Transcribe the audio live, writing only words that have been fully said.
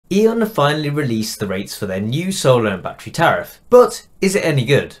E.On finally released the rates for their new solar and battery tariff, but is it any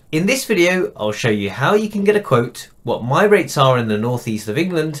good? In this video, I'll show you how you can get a quote, what my rates are in the northeast of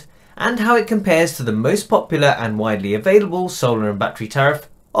England, and how it compares to the most popular and widely available solar and battery tariff,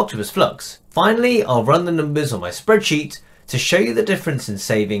 Octopus Flux. Finally, I'll run the numbers on my spreadsheet to show you the difference in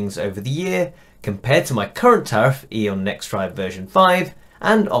savings over the year compared to my current tariff, E.On EXTRA version 5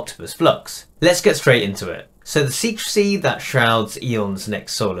 and Octopus Flux. Let's get straight into it. So the secrecy that shrouds E.ON's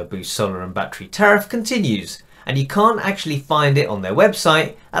next solar boost solar and battery tariff continues, and you can't actually find it on their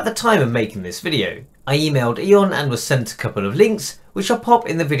website at the time of making this video. I emailed E.On and was sent a couple of links which I'll pop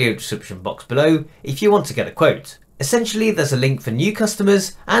in the video description box below if you want to get a quote. Essentially, there's a link for new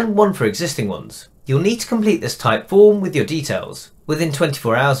customers and one for existing ones. You'll need to complete this type form with your details. Within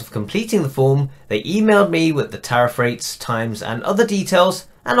 24 hours of completing the form, they emailed me with the tariff rates, times and other details,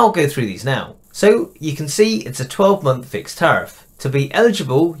 and I'll go through these now. So you can see it's a 12-month fixed tariff. To be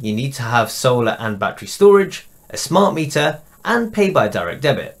eligible, you need to have solar and battery storage, a smart meter, and pay by direct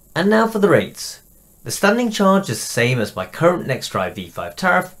debit. And now for the rates. The standing charge is the same as my current NextDrive V5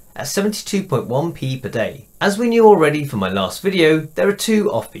 tariff at 72.1p per day. As we knew already from my last video, there are two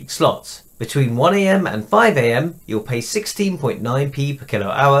off-peak slots. Between 1 AM and 5 AM, you'll pay 16.9p per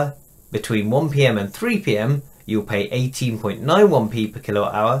kilowatt hour. Between 1 PM and 3 PM, you'll pay 18.91p per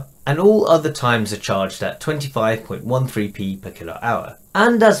kilowatt hour. And all other times are charged at 25.13p per kilowatt hour.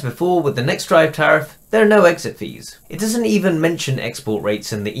 And as before with the NextDrive tariff, there are no exit fees. It doesn't even mention export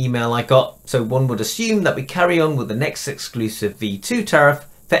rates in the email I got, so one would assume that we carry on with the next exclusive V2 tariff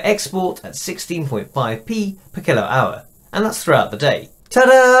for export at 16.5p per kilowatt hour. And that's throughout the day.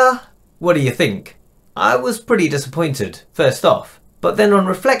 Ta-da! What do you think? I was pretty disappointed, first off. But then on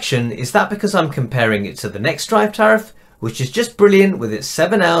reflection, is that because I'm comparing it to the NextDrive tariff, which is just brilliant with its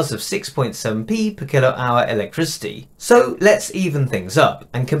 7 hours of 6.7p per kilowatt hour electricity? So let's even things up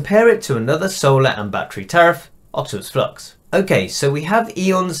and compare it to another solar and battery tariff, Octopus Flux. Okay, so we have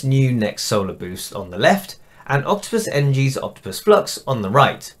E.ON's new Next Solar Boost on the left and Octopus Energy's Octopus Flux on the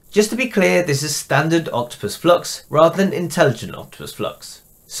right. Just to be clear, this is standard Octopus Flux rather than intelligent Octopus Flux.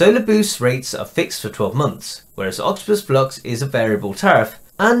 Solar Boost rates are fixed for 12 months, whereas Octopus Flux is a variable tariff,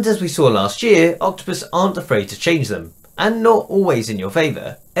 and as we saw last year, Octopus aren't afraid to change them, and not always in your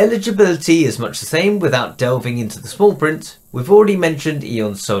favour. Eligibility is much the same without delving into the small print. We've already mentioned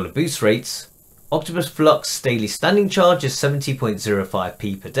E.ON's solar boost rates. Octopus Flux daily standing charge is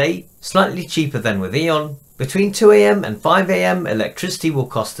 70.05p per day, slightly cheaper than with E.ON. Between 2 AM and 5 AM, electricity will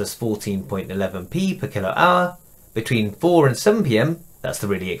cost us 14.11p per kilowatt hour. Between 4 and 7 PM, that's the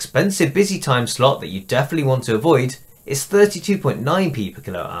really expensive busy time slot that you definitely want to avoid, it's 32.9p per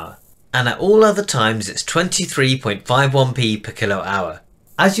kilowatt hour. And at all other times it's 23.51p per kilowatt hour.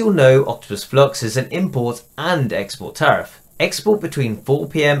 As you'll know, Octopus Flux is an import and export tariff. Export between 4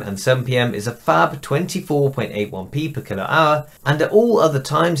 PM and 7 PM is a fab 24.81p per kilowatt hour, and at all other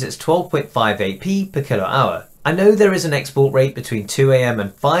times it's 12.58p per kilowatt hour. I know there is an export rate between 2 AM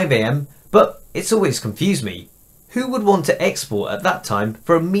and 5 AM, but it's always confused me. Who would want to export at that time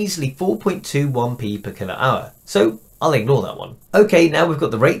for a measly 4.21p per kilowatt hour? So I'll ignore that one. Okay, now we've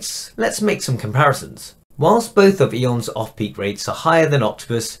got the rates, let's make some comparisons. Whilst both of E.ON's off-peak rates are higher than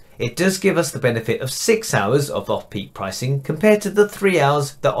Octopus, it does give us the benefit of 6 hours of off-peak pricing compared to the 3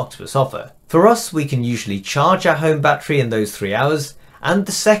 hours that Octopus offer. For us, we can usually charge our home battery in those 3 hours, and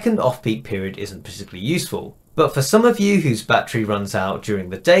the second off-peak period isn't particularly useful. But for some of you whose battery runs out during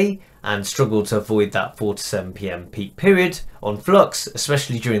the day and struggle to avoid that 4 to 7 PM peak period on Flux,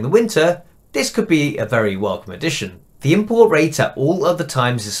 especially during the winter, this could be a very welcome addition. The import rate at all other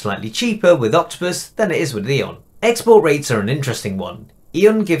times is slightly cheaper with Octopus than it is with E.ON. Export rates are an interesting one.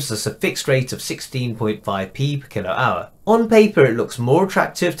 E.ON gives us a fixed rate of 16.5p per kilowatt hour. On paper it looks more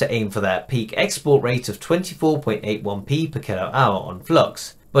attractive to aim for that peak export rate of 24.81p per kilowatt hour on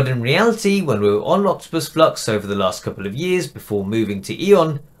Flux. But in reality, when we were on Octopus Flux over the last couple of years before moving to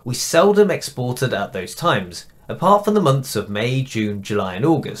E.ON, we seldom exported at those times, apart from the months of May, June, July and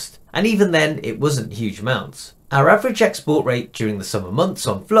August. And even then it wasn't huge amounts. Our average export rate during the summer months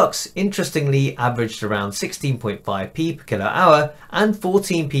on Flux interestingly averaged around 16.5p per kilowatt hour and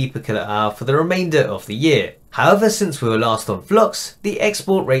 14p per kilowatt hour for the remainder of the year. However, since we were last on Flux, the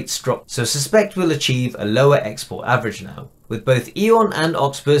export rates dropped, so I suspect we'll achieve a lower export average now. With both E.ON and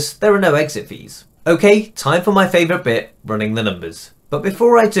Octopus, there are no exit fees. Okay, time for my favourite bit, running the numbers. But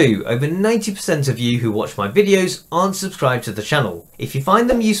before I do, over 90% of you who watch my videos aren't subscribed to the channel. If you find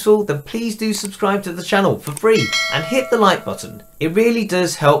them useful, then please do subscribe to the channel for free and hit the like button. It really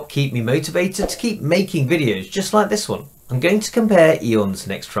does help keep me motivated to keep making videos just like this one. I'm going to compare E.ON's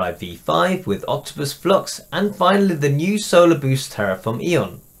NextDrive V5 with Octopus Flux and finally the new Solar Boost Tariff from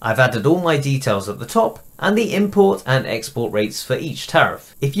E.ON. I've added all my details at the top and the import and export rates for each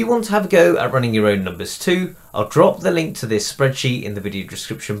tariff. If you want to have a go at running your own numbers too, I'll drop the link to this spreadsheet in the video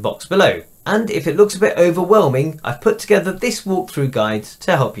description box below. And if it looks a bit overwhelming, I've put together this walkthrough guide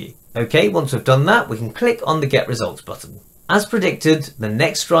to help you. Okay, once we've done that, we can click on the Get Results button. As predicted, the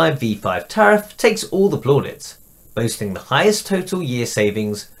NextDrive V5 tariff takes all the plaudits, boasting the highest total year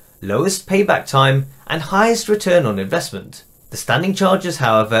savings, lowest payback time and highest return on investment. The standing charges,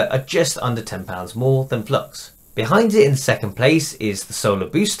 however, are just under £10 more than Flux. Behind it in second place is the Solar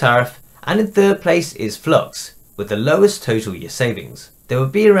Boost tariff, and in third place is Flux, with the lowest total year savings. There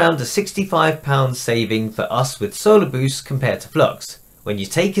would be around a £65 saving for us with Solar Boost compared to Flux, when you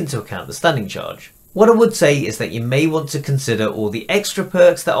take into account the standing charge. What I would say is that you may want to consider all the extra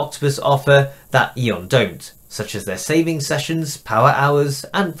perks that Octopus offer that E.On don't, such as their saving sessions, power hours,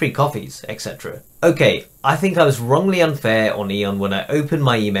 and free coffees, etc. Okay, I think I was wrongly unfair on E.On when I opened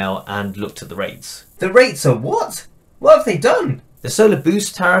my email and looked at the rates. The rates are what? What have they done? The Solar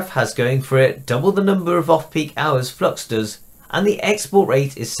Boost tariff has going for it double the number of off-peak hours Flux does, and the export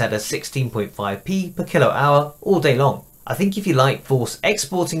rate is set at 16.5p per kilowatt hour all day long. I think if you like force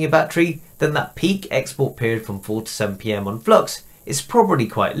exporting your battery, then that peak export period from 4 to 7 PM on Flux is probably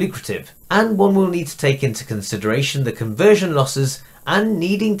quite lucrative, and one will need to take into consideration the conversion losses and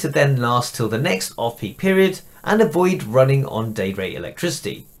needing to then last till the next off-peak period and avoid running on day rate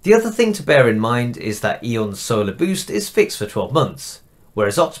electricity. The other thing to bear in mind is that E.ON's Solar Boost is fixed for 12 months,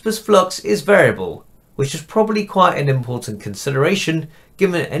 whereas Octopus Flux is variable, which is probably quite an important consideration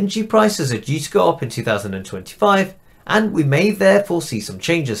given energy prices are due to go up in 2025 and we may therefore see some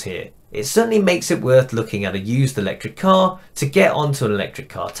changes here. It certainly makes it worth looking at a used electric car to get onto an electric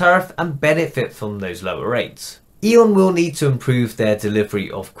car tariff and benefit from those lower rates. E.ON will need to improve their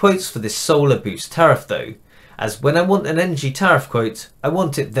delivery of quotes for this Solar Boost tariff though, as when I want an energy tariff quote, I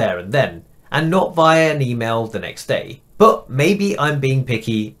want it there and then, and not via an email the next day. But maybe I'm being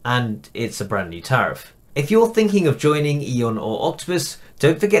picky and it's a brand new tariff. If you're thinking of joining E.ON or Octopus,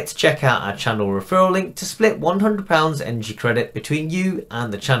 don't forget to check out our channel referral link to split £100 energy credit between you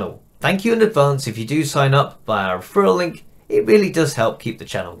and the channel. Thank you in advance if you do sign up via our referral link, it really does help keep the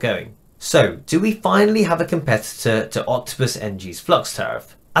channel going. So, do we finally have a competitor to Octopus Energy's Flux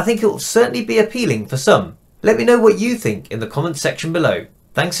tariff? I think it will certainly be appealing for some. Let me know what you think in the comments section below.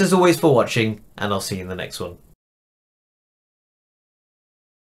 Thanks as always for watching, and I'll see you in the next one.